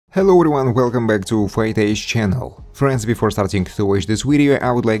Hello everyone, welcome back to FightAge channel. Friends, before starting to watch this video, I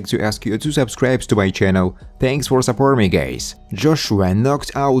would like to ask you to subscribe to my channel. Thanks for supporting me, guys. Joshua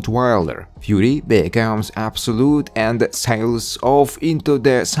knocked out Wilder. Fury becomes absolute and sails off into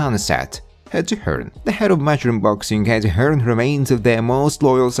the sunset. Head to Hearn. The head of Matchroom Boxing, Hearn remains the most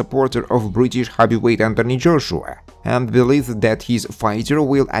loyal supporter of British heavyweight Anthony Joshua and believes that his fighter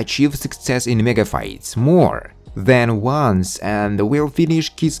will achieve success in megafights more than once and will finish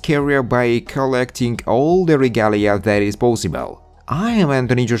his career by collecting all the regalia that is possible. I am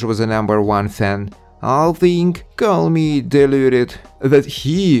Anthony Joshua's #1 fan. I think, call me deluded, that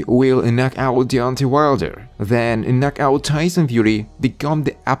he will knock out Deontay Wilder, then knock out Tyson Fury, become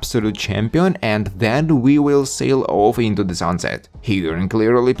the absolute champion, and then we will sail off into the sunset. Hearn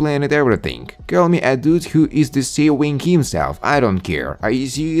clearly planned everything. Call me a dude who is deceiving himself, I don't care, I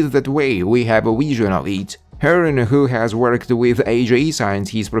see it that way, we have a vision of it. Hearn, who has worked with AJ since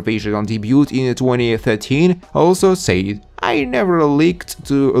his professional debut in 2013, also said, "I never looked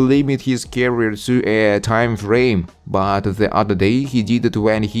to limit his career to a time frame, but the other day he did it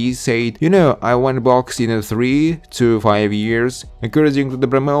when he said, I want to box in 3 to 5 years. According to the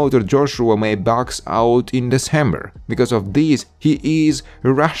promoter, Joshua may box out in December. Because of this, he is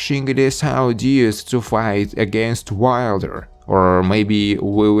rushing the Saudis to fight against Wilder. Or maybe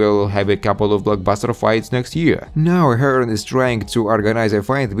we will have a couple of blockbuster fights next year." Now Hearn is trying to organize a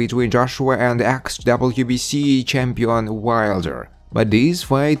fight between Joshua and ex-WBC champion Wilder. But this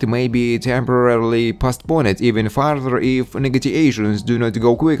fight may be temporarily postponed even further if negotiations do not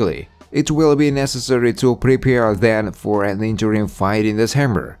go quickly. It will be necessary to prepare then for an interim fight in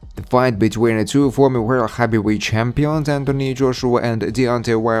December. The fight between the two former world heavyweight champions Anthony Joshua and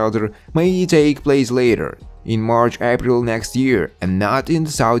Deontay Wilder may take place later, in March-April next year, and not in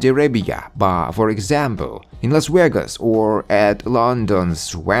Saudi Arabia, but for example, in Las Vegas or at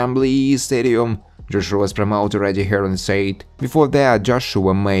London's Wembley Stadium, Joshua's promoter Eddie Hearn said. Before that,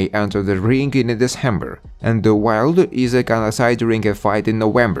 Joshua may enter the ring in December, and Wilder is considering a fight in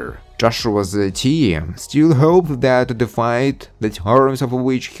November. Joshua's team still hope that the fight, the terms of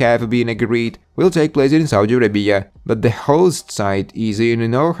which have been agreed, will take place in Saudi Arabia, but the host side is in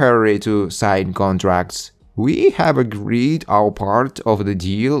no hurry to sign contracts. "We have agreed our part of the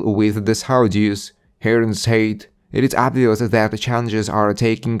deal with the Saudis," Hearn said. "It is obvious that changes are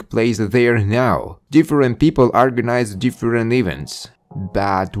taking place there now. Different people organize different events.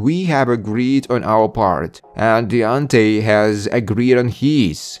 But we have agreed on our part, and Deontay has agreed on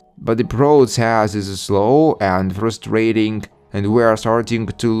his. But the process is slow and frustrating, and we are starting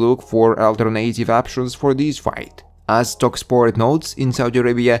to look for alternative options for this fight." As talkSPORT notes, in Saudi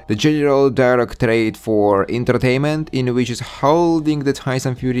Arabia, the General Directorate for Entertainment, in which is holding the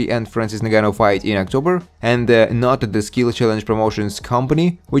Tyson Fury and Fransis Ngannou fight in October, and not the Skill Challenge Promotions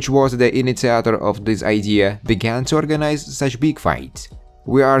company, which was the initiator of this idea, began to organize such big fights.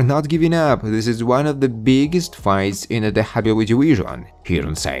 "We are not giving up, this is one of the biggest fights in the heavyweight division,"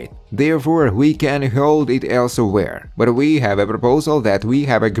 Hearn said. "Therefore, we can hold it elsewhere, but we have a proposal that we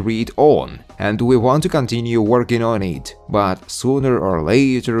have agreed on, and we want to continue working on it, but sooner or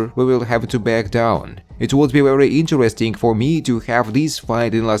later we will have to back down. It would be very interesting for me to have this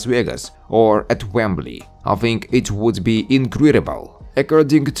fight in Las Vegas or at Wembley. I think it would be incredible."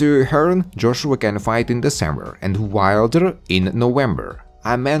 According to Hearn, Joshua can fight in December and Wilder in November.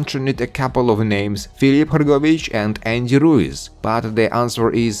 "I mentioned a couple of names, Filip Hrgovic and Andy Ruiz, but the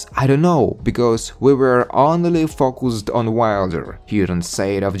answer is I don't know, because we were only focused on Wilder," Hearn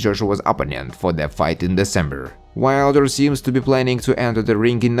said of Joshua's opponent for the fight in December. "Wilder seems to be planning to enter the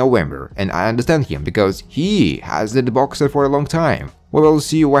ring in November, and I understand him because he has been a boxer for a long time. We will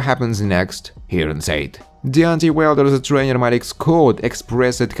see what happens next," Hearn said. Deontay Wilder's trainer Malik Scott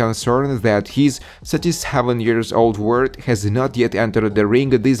expressed concern that his 37-year-old ward has not yet entered the ring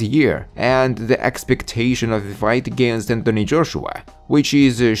this year, and the expectation of a fight against Anthony Joshua, which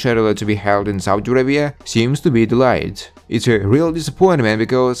is scheduled to be held in Saudi Arabia, seems to be delayed. "It's a real disappointment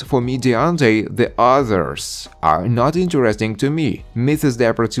because for me Deontay, the others are not interesting to me. Misses the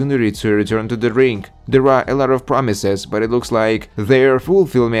opportunity to return to the ring. There are a lot of promises, but it looks like their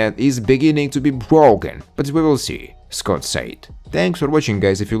fulfillment is beginning to be broken, but we will see," Scott said. Thanks for watching,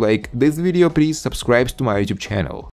 guys. If you like this video, please subscribe to my YouTube channel.